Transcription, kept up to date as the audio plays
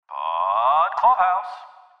Clubhouse.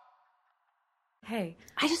 Hey,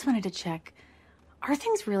 I just wanted to check. Are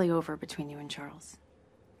things really over between you and Charles?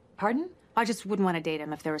 Pardon? I just wouldn't want to date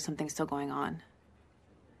him if there was something still going on.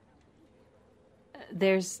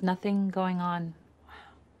 There's nothing going on.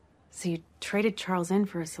 So you traded Charles in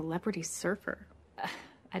for a celebrity surfer?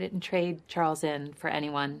 I didn't trade Charles in for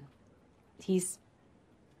anyone. He's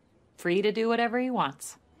free to do whatever he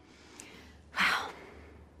wants. Wow.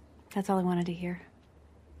 That's all I wanted to hear.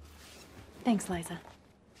 Thanks, Liza.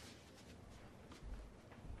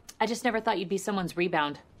 I just never thought you'd be someone's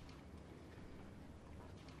rebound.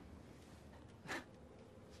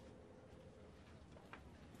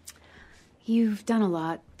 You've done a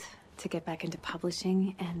lot to get back into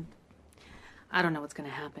publishing, and I don't know what's going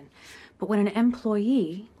to happen. But when an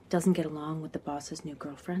employee doesn't get along with the boss's new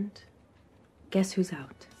girlfriend, guess who's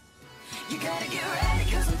out? You gotta get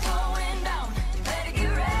ready, 'cause I'm going down. You better get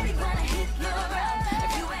ready when I hit the ground.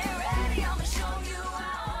 If you ain't ready, I'ma show you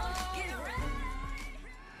how. Get ready.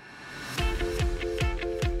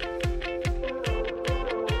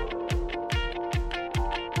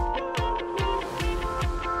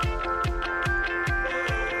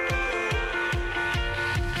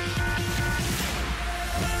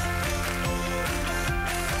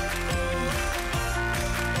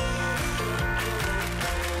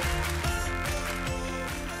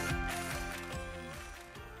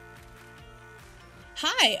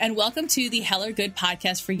 Hi, and welcome to the Heller Good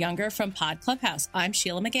podcast for Younger from Pod Clubhouse. I'm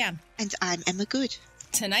Sheila McGann. And I'm Emma Good.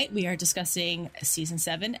 Tonight we are discussing Season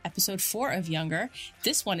 7, Episode 4 of Younger.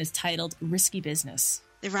 This one is titled Risky Business.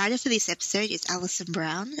 The writer for this episode is Alison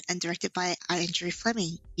Brown and directed by Andrew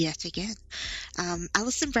Fleming, yet again.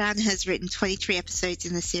 Alison Brown has written 23 episodes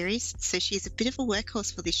in the series, so she's a bit of a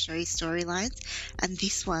workhorse for this show's storylines, and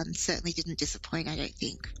this one certainly didn't disappoint, I don't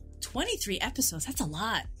think. 23 episodes, that's a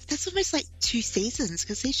lot. That's almost like 2 seasons,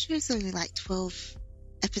 because this show's only like 12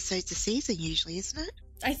 episodes a season usually, isn't it?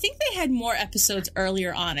 I think they had more episodes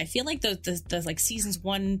earlier on. I feel like the like seasons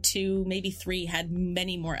 1, 2, maybe 3 had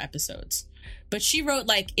many more episodes. But she wrote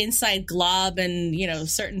like Inside Glob and, you know,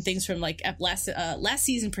 certain things from like last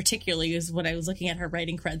season particularly is what I was looking at her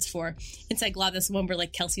writing creds for. Inside Glob, that's the one where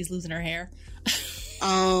like Kelsey's losing her hair.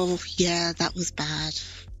 Oh, yeah, that was bad.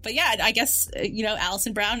 But yeah, I guess, you know,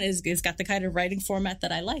 Alison Brown is got the kind of writing format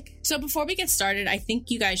that I like. So before we get started, I think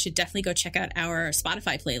you guys should definitely go check out our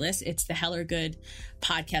Spotify playlist. It's the Heller Good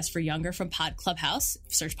podcast for Younger from Pod Clubhouse.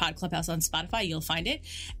 Search Pod Clubhouse on Spotify, you'll find it.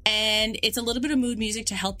 And it's a little bit of mood music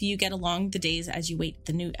to help you get along the days as you wait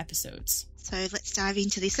the new episodes. So let's dive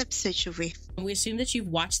into this episode, shall we? We assume that you've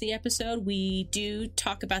watched the episode. We do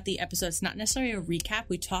talk about the episode. It's not necessarily a recap.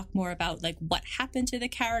 We talk more about like what happened to the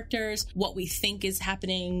characters, what we think is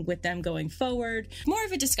happening with them going forward. More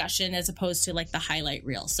of a discussion as opposed to like the highlight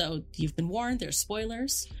reel. So you've been warned, there's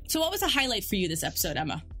spoilers. So what was a highlight for you this episode,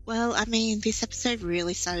 Emma? Well, I mean, this episode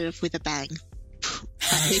really started off with a bang.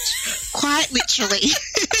 Quite literally.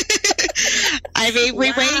 I mean,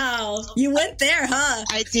 wow. You went there, huh?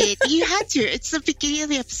 I did. You had to. It's the beginning of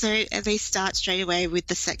the episode, and they start straight away with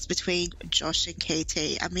the sex between Josh and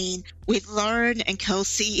KT. I mean, with Lauren and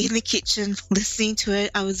Kelsey in the kitchen listening to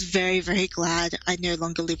it, I was very, very glad I no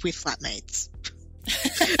longer live with flatmates.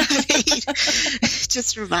 I mean, it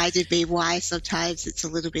just reminded me why sometimes it's a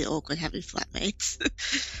little bit awkward having flatmates.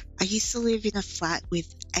 I used to live in a flat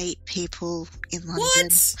with 8 people in London.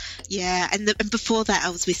 What? Yeah, and before that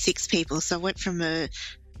I was with 6 people, so I went from a...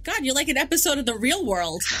 God, you're like an episode of The Real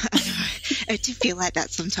World. I know. I do feel like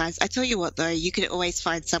that sometimes. I tell you what, though, you could always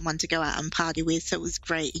find someone to go out and party with, so it was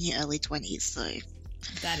great in your early 20s, so...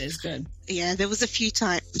 That is good. Yeah, there was a few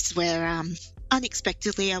times where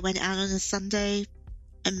unexpectedly I went out on a Sunday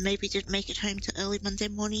and maybe didn't make it home to early Monday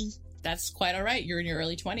morning. That's quite all right. You're in your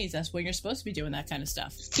early 20s. That's when you're supposed to be doing that kind of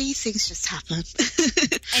stuff. These things just happen.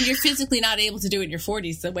 And you're physically not able to do it in your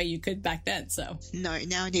 40s the way you could back then, so. No,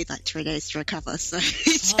 now I need like 3 days to recover, so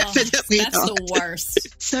definitely that's not. The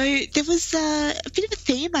worst. So there was a bit of a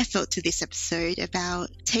theme I felt to this episode about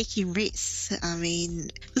taking risks. I mean,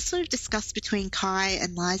 it was sort of discussed between Kai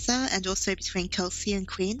and Liza and also between Kelsey and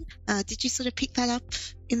Quinn. Did you sort of pick that up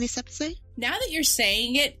in this episode? Now that you're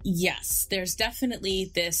saying it, yes, there's definitely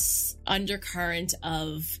this undercurrent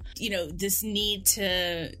of, you know, this need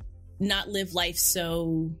to not live life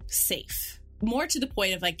so safe. More to the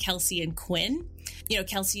point of like Kelsey and Quinn. You know,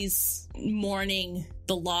 Kelsey's mourning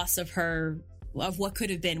the loss of what could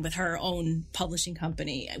have been with her own publishing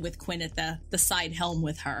company, with Quinn at the side helm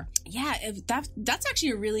with her. Yeah, that's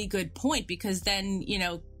actually a really good point, because then, you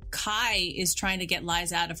know, Kai is trying to get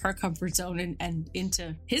Liza out of her comfort zone and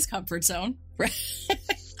into his comfort zone.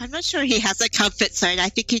 I'm not sure he has a comfort zone. I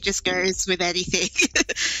think he just goes with anything.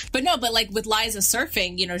 But no, but like with Liza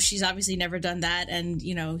surfing, you know, she's obviously never done that. And,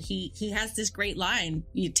 you know, he has this great line,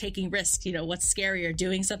 you taking risks, you know, what's scarier,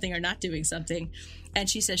 doing something or not doing something? And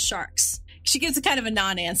she says sharks. She gives a kind of a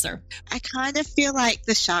non-answer. I kind of feel like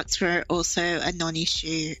the sharks were also a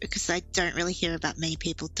non-issue because I don't really hear about many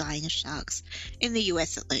people dying of sharks, in the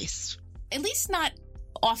US at least. At least not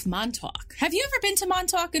off Montauk. Have you ever been to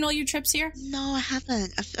Montauk in all your trips here? No, I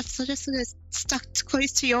haven't. I've sort of stuck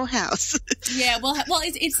close to your house. Yeah, well,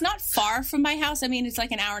 it's not far from my house. I mean, it's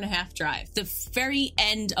like an hour and a half drive. The very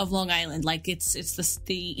end of Long Island, like it's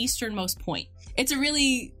the easternmost point. It's a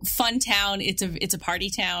really fun town. It's a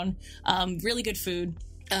party town. Really good food.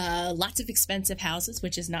 Lots of expensive houses,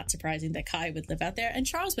 which is not surprising that Kai would live out there, and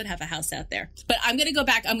Charles would have a house out there. But I'm gonna go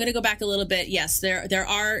back a little bit. Yes, there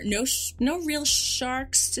are no real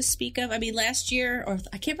sharks to speak of. I mean, last year, or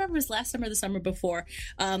I can't remember if it was last summer or the summer before,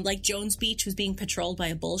 like Jones Beach was being patrolled by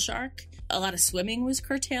a bull shark. A lot of swimming was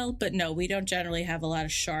curtailed, but no, we don't generally have a lot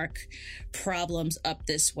of shark problems up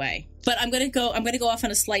this way. But I'm gonna go off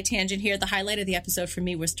on a slight tangent here. The highlight of the episode for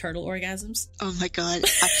me was turtle orgasms. Oh my God.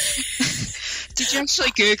 Did you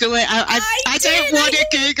actually Google it? I don't want to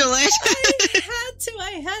Google it.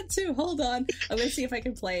 I had to. Hold on. I'm going to see if I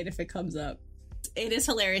can play it if it comes up. It is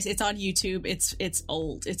hilarious. It's on YouTube. It's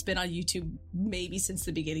old. It's been on YouTube maybe since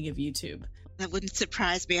the beginning of YouTube. That wouldn't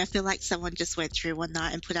surprise me. I feel like someone just went through one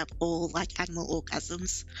night and put up all like animal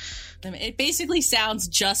orgasms. I mean, it basically sounds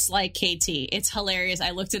just like KT. It's hilarious.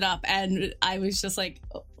 I looked it up and I was just like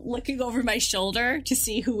looking over my shoulder to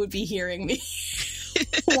see who would be hearing me.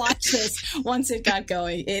 Watch this once it got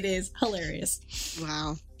going. It is hilarious.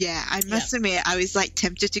 Wow. Yeah, I must admit, I was like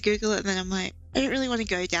tempted to Google it, and then I'm like, I don't really want to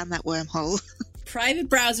go down that wormhole. Private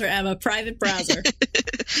browser, Emma. Private browser.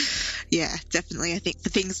 Yeah, definitely. I think for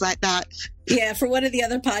things like that. Yeah, for one of the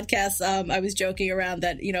other podcasts, I was joking around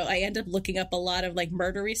that, you know, I end up looking up a lot of like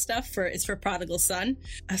murdery stuff it's for Prodigal Son.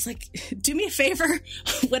 I was like, do me a favor.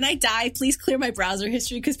 When I die, please clear my browser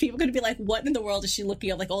history because people are going to be like, what in the world is she looking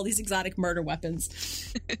at? Like all these exotic murder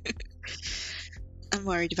weapons. I'm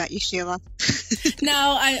worried about you, Sheila.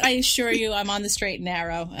 No, I assure you, I'm on the straight and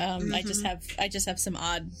narrow. I just have some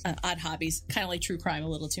odd hobbies, kind of like true crime, a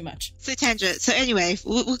little too much. So tangent. So anyway,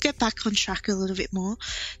 we'll get back on track a little bit more.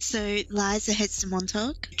 So Liza heads to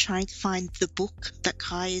Montauk, trying to find the book that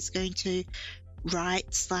Kai is going to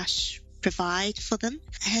write/provide for them,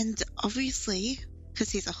 and obviously, because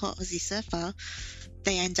he's a hot Aussie surfer,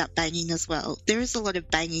 they end up banging as well. There is a lot of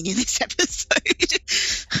banging in this episode.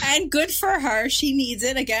 And good for her. She needs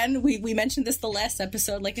it. Again, we mentioned this the last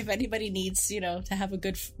episode. Like, if anybody needs, you know, to have a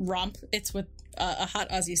good romp, it's with a hot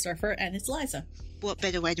Aussie surfer, and it's Liza. What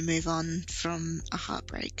better way to move on from a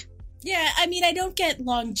heartbreak? Yeah, I mean, I don't get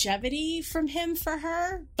longevity from him for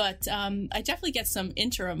her, but I definitely get some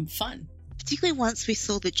interim fun. Particularly once we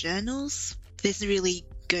saw the journals, there's really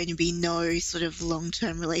going to be no sort of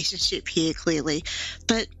long-term relationship here, clearly.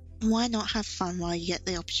 But why not have fun while you get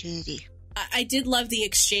the opportunity? I did love the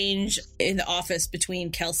exchange in the office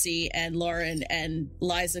between Kelsey and Lauren and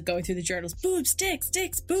Liza going through the journals. Boobs,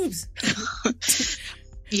 dicks, boobs.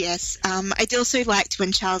 Yes. I also liked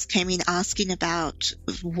when Charles came in asking about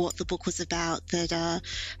what the book was about, that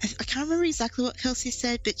I can't remember exactly what Kelsey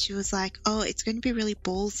said, but she was like, oh, it's going to be really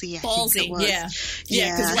ballsy. I think it was.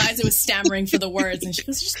 Yeah, because Liza was stammering for the words, and she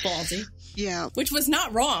was just ballsy. Yeah. Which was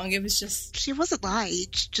not wrong. It was just... She wasn't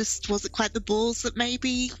light. Just wasn't quite the balls that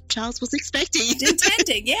maybe Charles was expecting.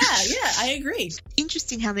 Intending. Yeah, I agree.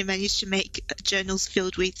 Interesting how they managed to make journals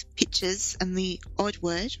filled with pictures and the odd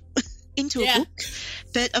word into a book.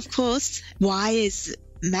 But of course,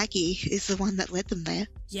 Maggie is the one that led them there.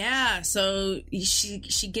 Yeah, so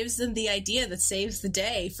she gives them the idea that saves the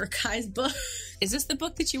day for Kai's book. Is this the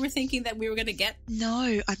book that you were thinking that we were going to get?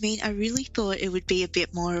 No, I mean, I really thought it would be a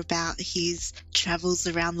bit more about his travels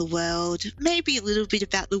around the world, maybe a little bit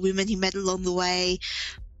about the women he met along the way.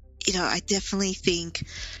 You know, I definitely think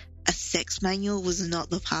a sex manual was not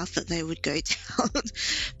the path that they would go down,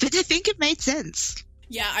 but I think it made sense.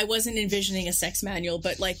 Yeah, I wasn't envisioning a sex manual,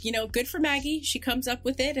 but like, you know, good for Maggie. She comes up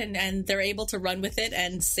with it and they're able to run with it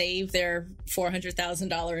and save their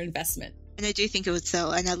 $400,000 investment. And I do think it would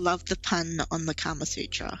sell, and I love the pun on the Kama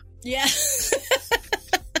Sutra. Yeah.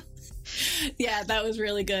 Yeah, that was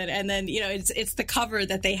really good. And then, you know, it's the cover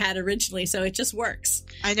that they had originally, so it just works.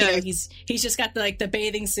 I know. You know, he's just got the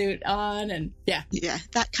bathing suit on, and yeah. Yeah,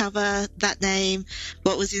 that cover, that name,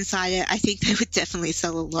 what was inside it, I think they would definitely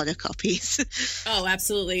sell a lot of copies. Oh,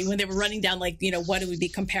 absolutely. When they were running down, like, you know, what it would be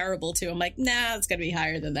comparable to, I'm like, nah, it's going to be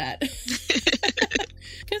higher than that.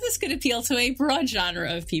 because this could appeal to a broad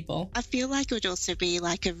genre of people. I feel like it would also be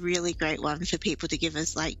like a really great one for people to give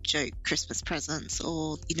us like joke Christmas presents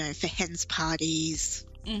or, you know, for hens parties.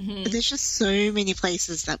 Mm-hmm. There's just so many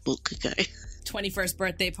places that book could go. 21st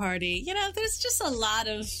birthday party. You know, there's just a lot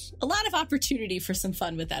of opportunity for some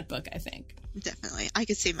fun with that book, I think. Definitely. I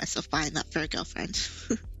could see myself buying that for a girlfriend.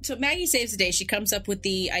 So Maggie saves the day. She comes up with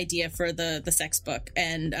the idea for the sex book,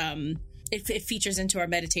 and it features into our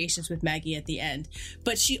meditations with Maggie at the end.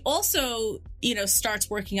 But she also, you know,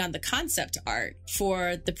 starts working on the concept art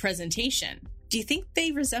for the presentation. Do you think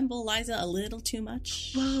they resemble Liza a little too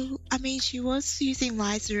much? Well, I mean, she was using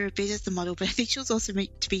Liza a bit as the model, but I think she was also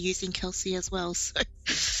meant to be using Kelsey as well. So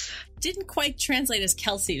Didn't quite translate as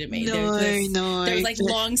Kelsey to me. No. There's like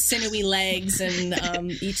long, sinewy legs in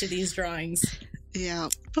each of these drawings. Yeah,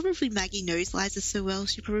 probably Maggie knows Liza so well,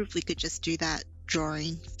 she probably could just do that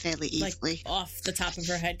drawing fairly easily. Like off the top of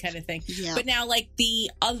her head kind of thing. Yeah. But now, like,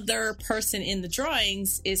 the other person in the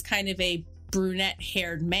drawings is kind of a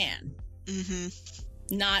brunette-haired man.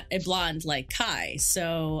 Mm-hmm. Not a blonde like Kai.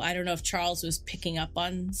 So I don't know if Charles was picking up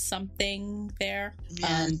on something there.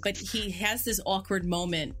 Yeah. But he has this awkward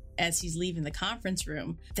moment as he's leaving the conference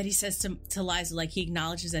room that he says to Liza, like, he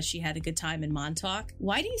acknowledges that she had a good time in Montauk.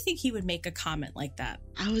 Why do you think he would make a comment like that?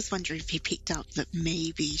 I was wondering if he picked up that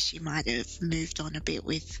maybe she might have moved on a bit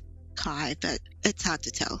with Kai, but it's hard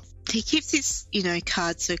to tell. He keeps his, you know,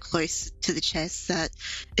 card so close to the chest that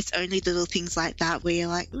it's only little things like that where you're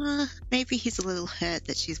like, maybe he's a little hurt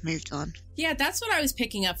that she's moved on. Yeah, that's what I was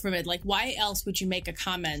picking up from it. Like, why else would you make a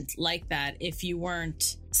comment like that if you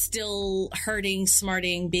weren't still hurting,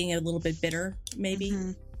 smarting, being a little bit bitter, maybe?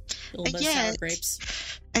 Mm-hmm. A little bit of sour grapes.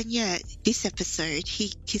 And yet, this episode,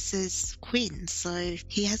 he kisses Quinn, so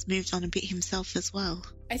he has moved on a bit himself as well.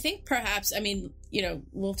 I think perhaps, I mean, you know,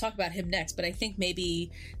 we'll talk about him next, but I think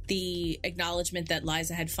maybe the acknowledgement that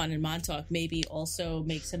Liza had fun in Montauk maybe also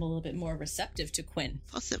makes him a little bit more receptive to Quinn.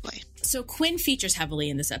 Possibly. So Quinn features heavily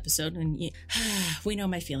in this episode, and we know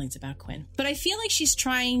my feelings about Quinn. But I feel like she's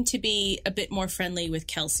trying to be a bit more friendly with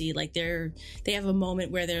Kelsey. Like, they have a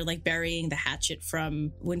moment where they're like burying the hatchet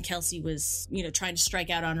from when Kelsey was, you know, trying to strike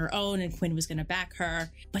out on her own and Quinn was going to back her.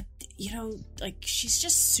 But, you know, like, she's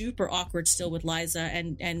just super awkward still with Liza,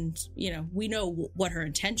 and you know, we know what her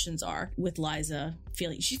intentions are with Liza.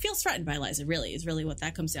 She feels threatened by Liza, really, is really what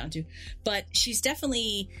that comes down to. But she's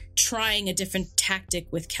definitely trying a different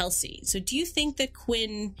tactic with Kelsey. So do you think that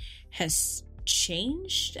Quinn has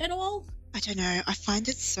changed at all? I don't know. I find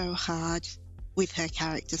it so hard with her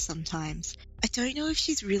character sometimes. I don't know if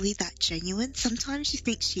she's really that genuine. Sometimes she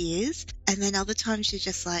thinks she is, and then other times she's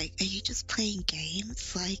just like, are you just playing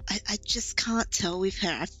games? Like, I just can't tell with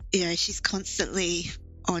her. You know, she's constantly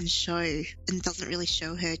on show and doesn't really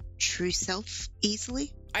show her true self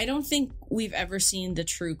easily. I don't think we've ever seen the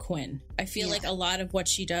true Quinn. I feel like a lot of what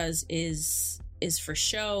she does is for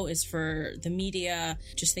show, is for the media.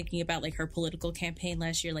 Just thinking about like her political campaign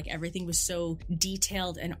last year, like everything was so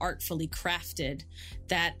detailed and artfully crafted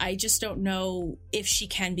that I just don't know if she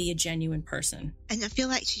can be a genuine person. And I feel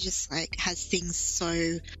like she just like has things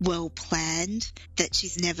so well planned that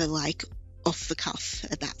she's never like off the cuff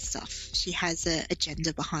about stuff. She has an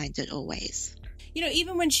agenda behind it always. You know,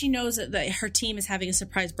 even when she knows that her team is having a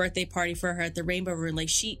surprise birthday party for her at the Rainbow Room, like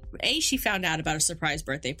she found out about a surprise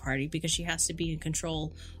birthday party because she has to be in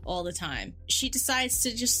control all the time. She decides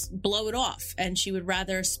to just blow it off, and she would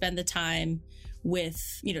rather spend the time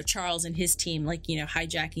with, you know, Charles and his team, like, you know,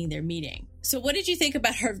 hijacking their meeting. So what did you think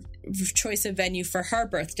about her choice of venue for her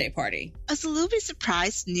birthday party? I was a little bit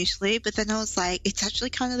surprised initially, but then I was like, it's actually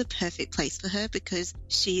kind of the perfect place for her because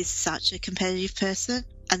she is such a competitive person.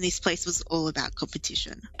 And this place was all about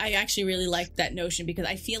competition. I actually really liked that notion because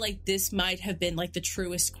I feel like this might have been like the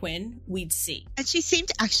truest Quinn we'd see. And she seemed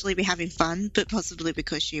to actually be having fun, but possibly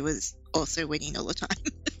because she was also winning all the time.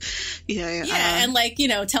 You know, and like, you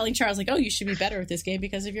know, telling Charles like, oh, you should be better at this game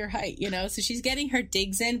because of your height, you know? So she's getting her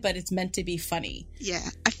digs in, but it's meant to be funny. Yeah.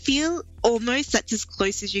 I feel almost that's as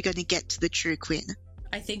close as you're going to get to the true Quinn.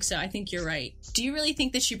 I think so. I think you're right. Do you really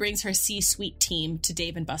think that she brings her C-suite team to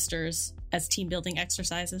Dave & Buster's as team building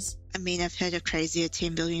exercises? I mean, I've heard of crazier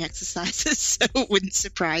team building exercises, so it wouldn't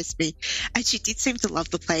surprise me. And she did seem to love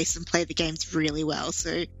the place and play the games really well,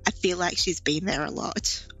 so I feel like she's been there a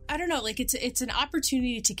lot. I don't know, like it's an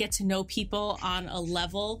opportunity to get to know people on a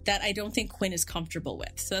level that I don't think Quinn is comfortable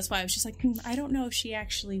with. So that's why I was just like, I don't know if she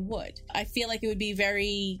actually would. I feel like it would be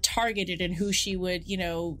very targeted in who she would, you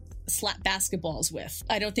know, slap basketballs with.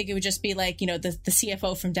 I don't think it would just be like, the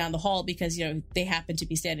CFO from down the hall because, they happen to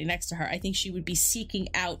be standing next to her. I think she would be seeking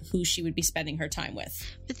out who she would be spending her time with.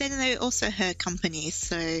 But then they're also her companies,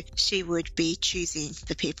 so she would be choosing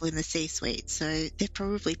the people in the C-suite. So they're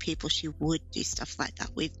probably people she would do stuff like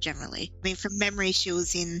that with generally. I mean, from memory, she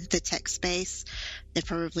was in the tech space. They're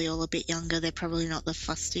probably all a bit younger. They're probably not the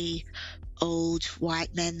fusty old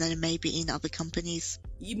white men that are maybe in other companies.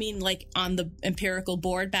 You mean like on the Empirical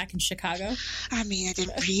board back in Chicago? I mean, I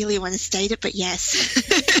didn't really want to state it, but yes.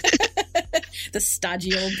 The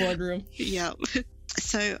stodgy old boardroom. Yeah.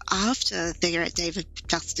 So after they're at David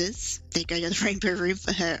Buster's, they go to the Rainbow Room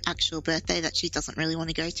for her actual birthday that she doesn't really want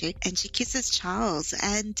to go to, and she kisses Charles.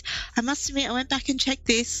 And I must admit, I went back and checked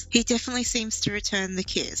this. He definitely seems to return the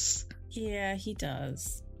kiss. Yeah, he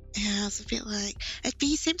does. Yeah, I was a bit like, but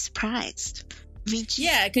he seemed surprised. I mean,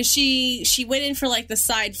 Yeah, because she went in for like the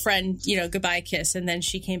side friend, goodbye kiss, and then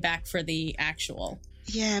she came back for the actual.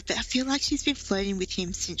 Yeah, but I feel like she's been flirting with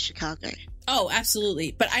him since Chicago. Oh,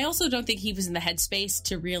 absolutely. But I also don't think he was in the headspace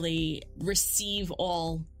to really receive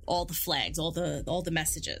all the flags, all the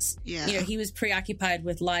messages. Yeah. He was preoccupied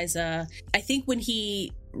with Liza. I think when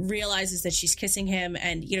he realizes that she's kissing him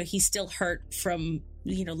and, he's still hurt from,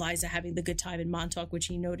 Liza having the good time in Montauk, which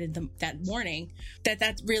he noted that morning,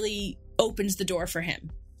 that really opens the door for him.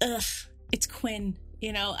 Ugh, it's Quinn.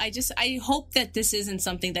 I hope that this isn't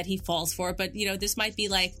something that he falls for, but, this might be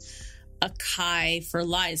like a Kai for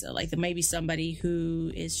Liza, like maybe somebody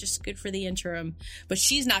who is just good for the interim, but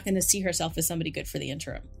she's not going to see herself as somebody good for the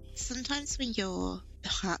interim. Sometimes when you're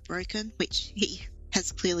heartbroken, which he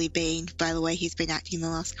has clearly been, by the way he's been acting the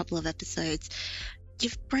last couple of episodes,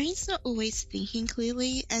 your brain's not always thinking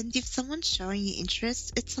clearly, and if someone's showing you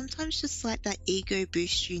interest, it's sometimes just like that ego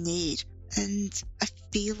boost you need. And I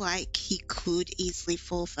feel like he could easily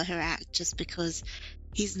fall for her act just because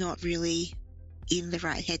he's not really in the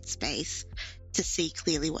right headspace to see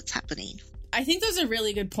clearly what's happening. I think those are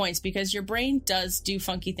really good points because your brain does do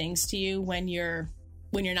funky things to you when you're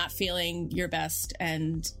not feeling your best.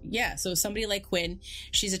 And yeah, so somebody like Quinn,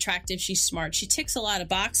 she's attractive, she's smart, she ticks a lot of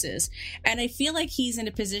boxes. And I feel like he's in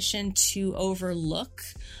a position to overlook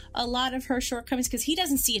a lot of her shortcomings because he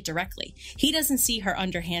doesn't see it directly. He doesn't see her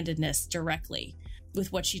underhandedness directly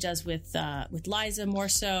with what she does with Liza more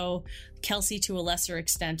so, Kelsey to a lesser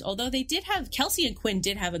extent. Although Kelsey and Quinn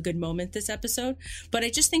did have a good moment this episode, but I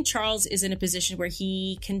just think Charles is in a position where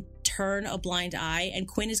he can turn a blind eye, and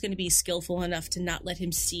Quinn is going to be skillful enough to not let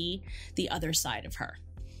him see the other side of her.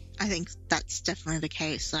 I think that's definitely the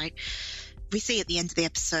case. Like, we see at the end of the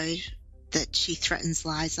episode that she threatens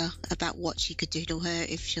Liza about what she could do to her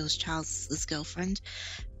if she was Charles's girlfriend.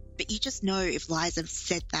 But you just know if Liza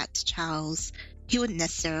said that to Charles, he wouldn't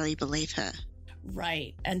necessarily believe her.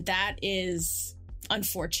 Right. And that is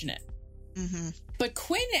unfortunate. Mm-hmm. But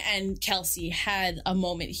Quinn and Kelsey had a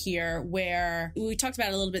moment here where we talked about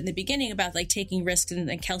it a little bit in the beginning about like taking risks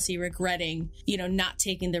and Kelsey regretting, not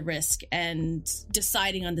taking the risk and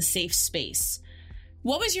deciding on the safe space.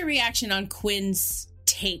 What was your reaction on Quinn's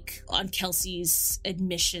take on Kelsey's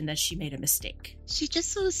admission that she made a mistake? She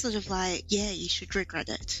just sort of like, yeah, you should regret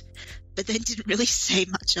it. But then didn't really say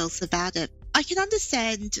much else about it. I can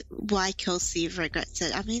understand why Kelsey regrets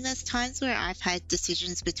it. I mean, there's times where I've had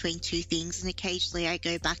decisions between two things, and occasionally I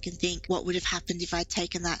go back and think, what would have happened if I'd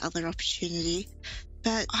taken that other opportunity?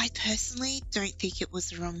 But I personally don't think it was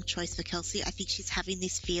the wrong choice for Kelsey. I think she's having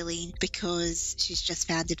this feeling because she's just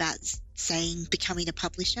found about becoming a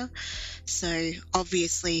publisher. So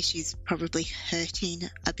obviously she's probably hurting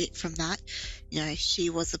a bit from that. She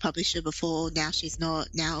was the publisher before, now she's not.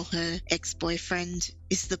 Now her ex-boyfriend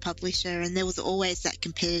is the publisher, and there was always that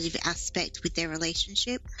competitive aspect with their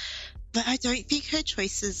relationship. But I don't think her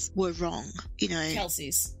choices were wrong,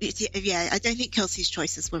 Kelsey's. Yeah, I don't think Kelsey's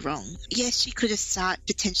choices were wrong. Yes, she could have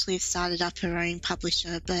potentially have started up her own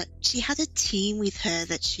publisher, but she had a team with her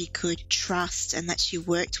that she could trust and that she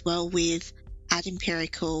worked well with at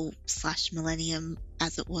Empirical / Millennium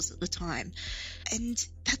as it was at the time. And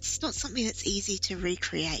that's not something that's easy to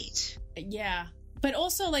recreate. Yeah. But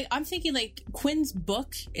also, I'm thinking, Quinn's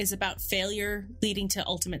book is about failure leading to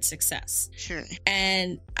ultimate success. Sure.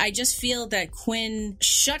 And I just feel that Quinn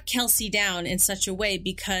shut Kelsey down in such a way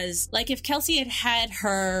because, if Kelsey had had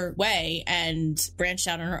her way and branched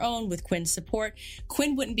out on her own with Quinn's support,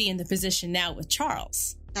 Quinn wouldn't be in the position now with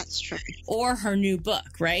Charles. That's true. Or her new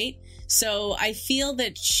book, right? So I feel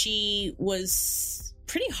that she was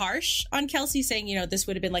pretty harsh on Kelsey, saying, this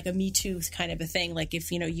would have been like a Me Too kind of a thing,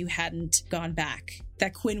 if, you hadn't gone back.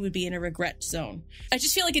 that Quinn would be in a regret zone. I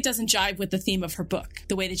just feel like it doesn't jive with the theme of her book,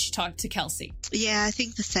 the way that she talked to Kelsey. Yeah, I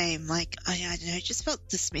think the same. Like, I don't know, it just felt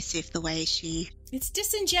dismissive the way she... It's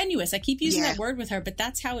disingenuous. I keep using Yeah. that word with her, but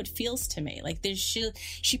that's how it feels to me. Like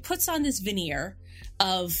she puts on this veneer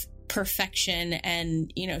of perfection,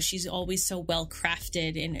 and she's always so well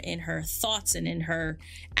crafted in her thoughts and in her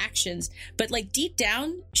actions, but like deep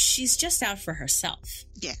down she's just out for herself.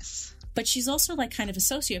 Yes. But she's also like kind of a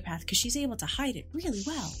sociopath because she's able to hide it really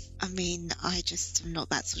well. I mean, I just am not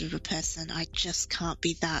that sort of a person. I just can't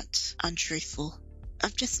be that untruthful.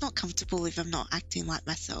 I'm just not comfortable if I'm not acting like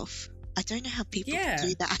myself. I don't know how people Yeah.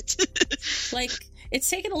 do that. Like, it's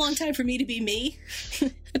taken a long time for me to be me.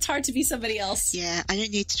 It's hard to be somebody else. Yeah, I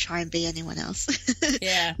don't need to try and be anyone else.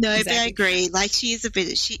 Yeah, No, but I exactly. agree. Like, she is a bit,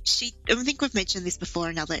 I think we've mentioned this before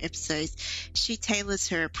in other episodes. She tailors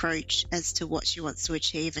her approach as to what she wants to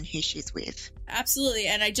achieve and who she's with. Absolutely.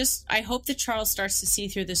 And I hope that Charles starts to see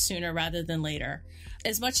through this sooner rather than later.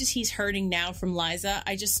 As much as he's hurting now from Liza,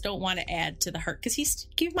 I just don't want to add to the hurt, because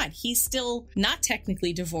keep in mind, he's still not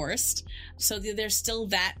technically divorced. So there's still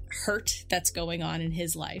that hurt that's going on in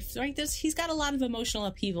his life, right? He's got a lot of emotional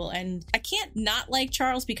upheaval, and I can't not like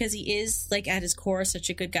Charles because he is, like, at his core such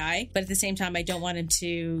a good guy. But at the same time, I don't want him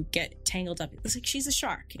to get tangled up. It's like, she's a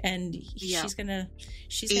shark, and Yeah. she's gonna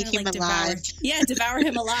Eat him like alive. devour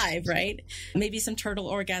him alive, right? Maybe some turtle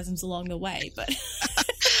orgasms along the way, but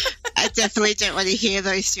I definitely don't want to hear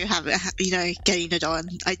those two getting it on.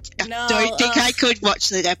 I No, don't think I could watch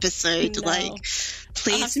that episode. No. Like,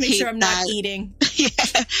 please I'll have to make keep sure I'm that. not eating.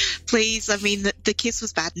 Yeah, please. I mean, the kiss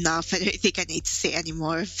was bad enough. I don't think I need to see any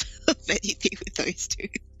more of anything with those two.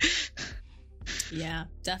 Yeah,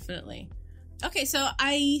 definitely. Okay, so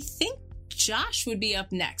I think Josh would be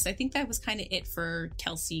up next. I think that was kind of it for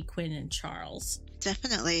Kelsey, Quinn, and Charles.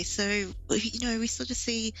 Definitely. So, we sort of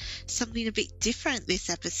see something a bit different this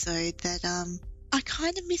episode that I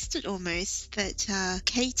kind of missed it almost, that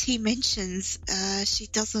KT mentions she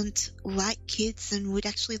doesn't like kids and would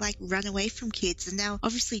actually like run away from kids. And now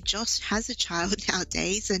obviously Josh has a child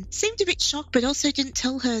nowadays and seemed a bit shocked, but also didn't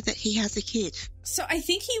tell her that he has a kid. So I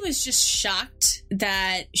think he was just shocked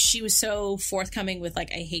that she was so forthcoming with,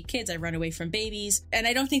 like, I hate kids, I run away from babies. And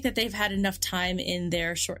I don't think that they've had enough time in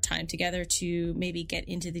their short time together to maybe get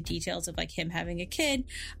into the details of, like, him having a kid.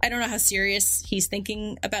 I don't know how serious he's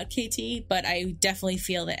thinking about KT, but I definitely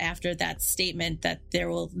feel that after that statement that there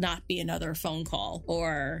will not be another phone call,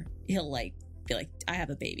 or he'll, like, be like, I have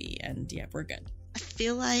a baby and yeah, we're good. I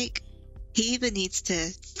feel like he either needs to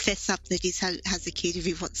fess up that he has a kid if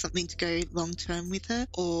he wants something to go long term with her,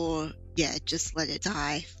 or just let it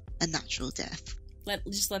die a natural death.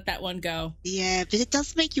 Just let that one go. Yeah, but it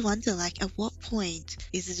does make you wonder, like, at what point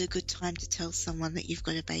is it a good time to tell someone that you've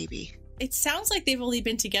got a baby? It sounds like they've only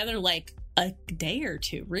been together like a day or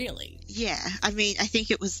two, really. Yeah, I mean, I think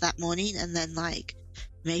it was that morning, and then like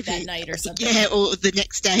maybe That night or something. Yeah, or the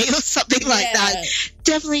next day or something like Yeah. that.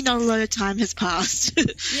 Definitely not a lot of time has passed.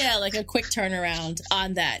 Yeah, like a quick turnaround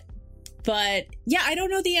on that. But yeah, I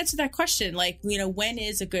don't know the answer to that question. Like, when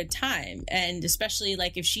is a good time? And especially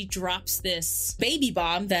like if she drops this baby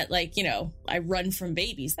bomb that, like, I run from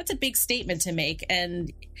babies, that's a big statement to make.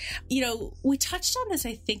 And, we touched on this,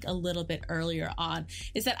 I think, a little bit earlier on,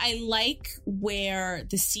 is that I like where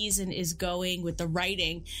the season is going with the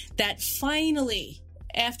writing, that finally,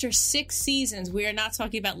 after 6 seasons, we are not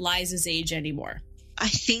talking about Liza's age anymore. I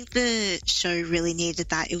think the show really needed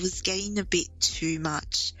that. It was getting a bit too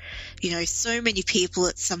much. So many people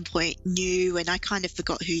at some point knew, and I kind of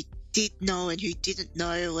forgot who did know and who didn't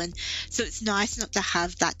know. And so it's nice not to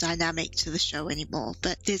have that dynamic to the show anymore.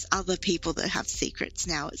 But there's other people that have secrets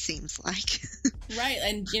now, it seems like. Right.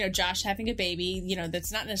 And, Josh having a baby,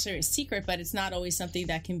 that's not necessarily a secret, but it's not always something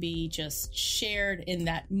that can be just shared in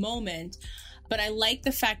that moment. But I like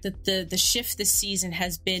the fact that the shift this season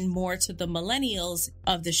has been more to the millennials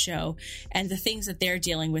of the show and the things that they're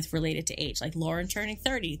dealing with related to age. Like Lauren turning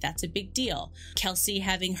 30, that's a big deal. Kelsey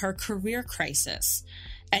having her career crisis.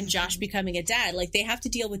 And Josh becoming a dad. Like, they have to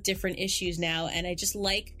deal with different issues now. And I just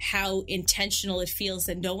like how intentional it feels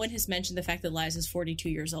that no one has mentioned the fact that Liza's 42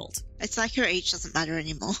 years old. It's like her age doesn't matter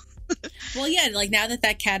anymore. Well, yeah, like now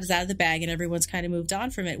that cat is out of the bag and everyone's kind of moved on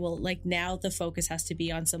from it, well, like now the focus has to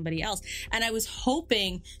be on somebody else. And I was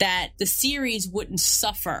hoping that the series wouldn't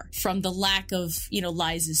suffer from the lack of,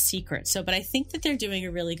 Liza's secret. But I think that they're doing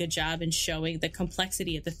a really good job in showing the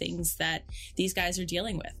complexity of the things that these guys are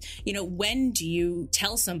dealing with. When do you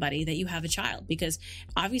tell somebody that you have a child? Because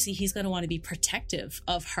obviously he's going to want to be protective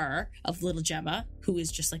of her, of little Gemma, who is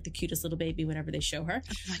just like the cutest little baby whenever they show her.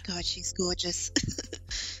 Oh my God, she's gorgeous.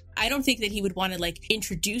 I don't think that he would want to like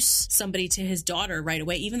introduce somebody to his daughter right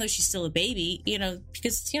away, even though she's still a baby,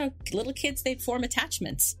 because, little kids, they form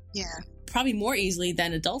attachments. Yeah. Probably more easily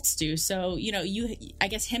than adults do. So, I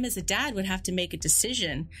guess him as a dad would have to make a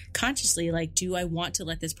decision consciously, like, do I want to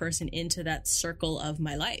let this person into that circle of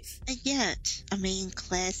my life? And yet,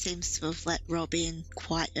 Claire seems to have let Rob in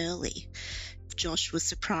quite early. Josh was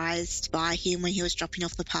surprised by him when he was dropping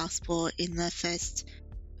off the passport in the first...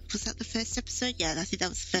 Was that the first episode? Yeah, I think that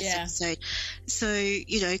was the first episode. So,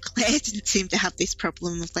 Claire didn't seem to have this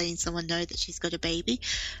problem of letting someone know that she's got a baby.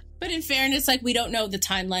 But in fairness, like, we don't know the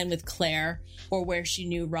timeline with Claire or where she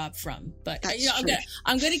knew Rob from. But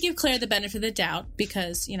I'm gonna give Claire the benefit of the doubt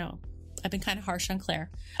because, I've been kind of harsh on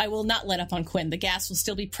Claire. I will not let up on Quinn. The gas will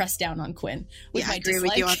still be pressed down on Quinn. I agree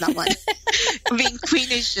with you on that one.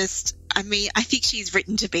 Quinn is just... I think she's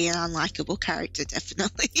written to be an unlikable character,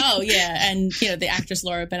 definitely. Oh, yeah. And, the actress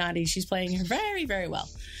Laura Benatti, she's playing her very, very well.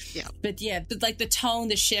 Yeah. But yeah, like the tone,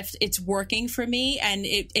 the shift, it's working for me. And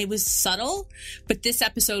it was subtle. But this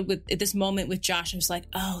episode with this moment with Josh, I was like,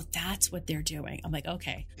 oh, that's what they're doing. I'm like,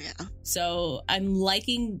 okay. Yeah. So I'm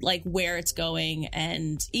liking like where it's going.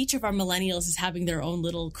 And each of our millennials is having their own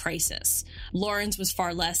little crisis. Lauren's was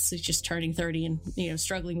far less, just turning 30 and,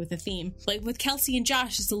 struggling with the theme. Like with Kelsey and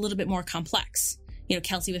Josh, it's a little bit more complex.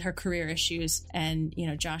 Kelsey with her career issues and,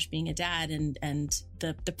 Josh being a dad and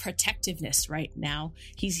the protectiveness right now.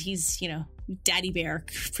 He's daddy bear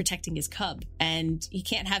protecting his cub and he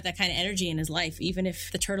can't have that kind of energy in his life, even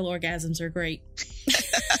if the turtle orgasms are great.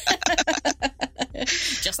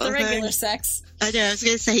 Just the regular sex. I know, I was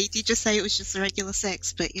going to say, he did just say it was just the regular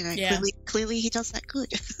sex, but, clearly he does that good.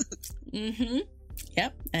 Mm-hmm.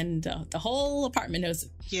 Yep, and the whole apartment knows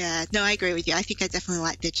it. Yeah, no, I agree with you. I think I definitely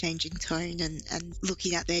like the change in tone and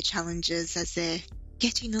looking at their challenges as they're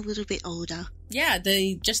getting a little bit older. Yeah,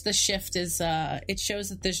 the shift is it shows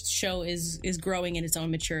that this show is growing in its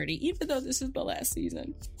own maturity, even though this is the last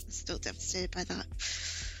season. I'm still devastated by that.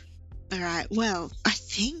 All right, well, I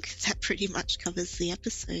think that pretty much covers the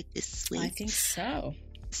episode this week. I think so.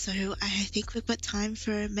 So I think we've got time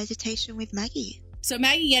for a meditation with Maggie. So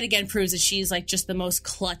Maggie yet again proves that she's like just the most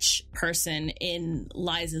clutch person in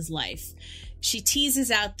Liza's life. She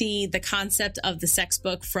teases out the concept of the sex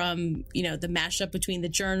book from, the mashup between the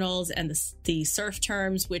journals and the surf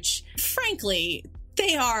terms, which frankly,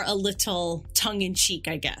 they are a little tongue-in-cheek,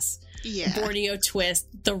 I guess. Yeah. Borneo twist,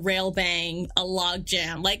 the rail bang, a log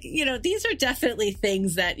jam. Like, these are definitely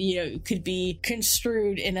things that, could be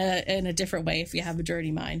construed in a different way if you have a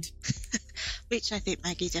dirty mind. Which I think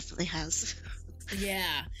Maggie definitely has.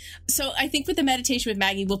 Yeah. So I think with the meditation with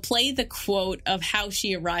Maggie, we'll play the quote of how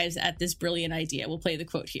she arrives at this brilliant idea. We'll play the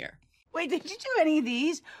quote here. Wait, did you do any of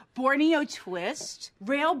these? Borneo twist,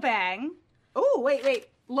 rail bang. Oh, wait.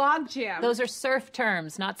 Log jam. Those are surf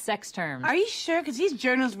terms, not sex terms. Are you sure? Because these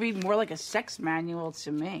journals read more like a sex manual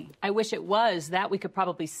to me. I wish it was. That we could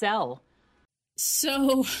probably sell.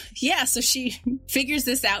 So, yeah, so she figures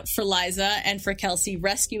this out for Liza and for Kelsey,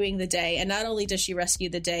 rescuing the day. And not only does she rescue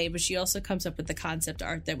the day, but she also comes up with the concept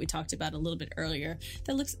art that we talked about a little bit earlier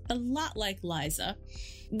that looks a lot like Liza.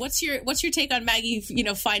 What's your take on Maggie,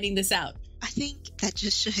 finding this out? I think that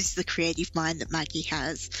just shows the creative mind that Maggie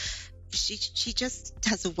has. She just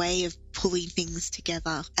has a way of pulling things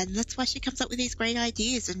together, and that's why she comes up with these great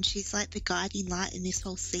ideas, and she's like the guiding light in this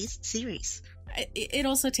whole series. It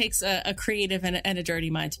also takes a creative and a dirty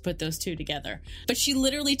mind to put those two together. But she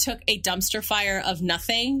literally took a dumpster fire of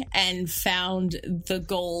nothing and found the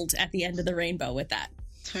gold at the end of the rainbow with that.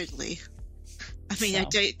 Totally. I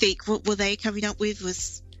don't think what were they coming up with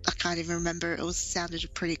was... I can't even remember. It sounded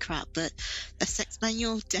pretty crap, but a sex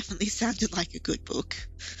manual definitely sounded like a good book.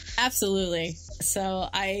 Absolutely. So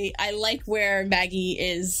I like where Maggie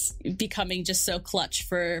is becoming just so clutch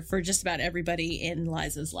for just about everybody in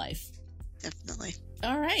Liza's life. Definitely.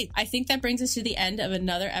 All right. I think that brings us to the end of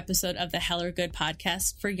another episode of the Heller Good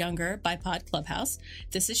podcast for Younger by Pod Clubhouse.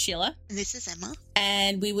 This is Sheila. And this is Emma.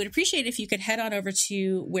 And we would appreciate if you could head on over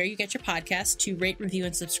to where you get your podcast to rate, review,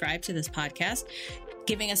 and subscribe to this podcast.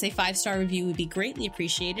 Giving us a 5-star review would be greatly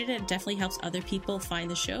appreciated, and it definitely helps other people find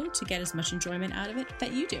the show to get as much enjoyment out of it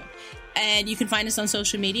that you do. And you can find us on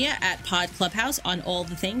social media at Pod Clubhouse on all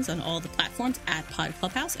the things, on all the platforms at Pod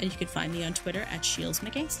Clubhouse, and you can find me on Twitter at Shields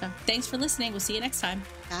McGangsta. Thanks for listening. We'll see you next time.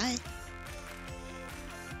 Bye.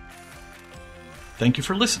 Thank you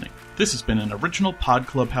for listening. This has been an original Pod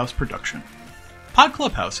Clubhouse production. Pod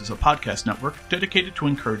Clubhouse is a podcast network dedicated to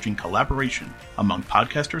encouraging collaboration among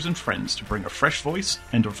podcasters and friends to bring a fresh voice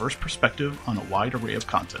and diverse perspective on a wide array of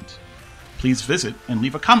content. Please visit and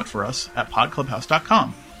leave a comment for us at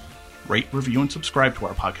podclubhouse.com. Rate, review, and subscribe to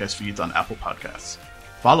our podcast feeds on Apple Podcasts.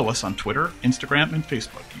 Follow us on Twitter, Instagram, and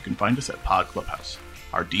Facebook. You can find us at Pod Clubhouse.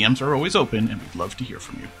 Our DMs are always open, and we'd love to hear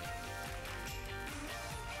from you.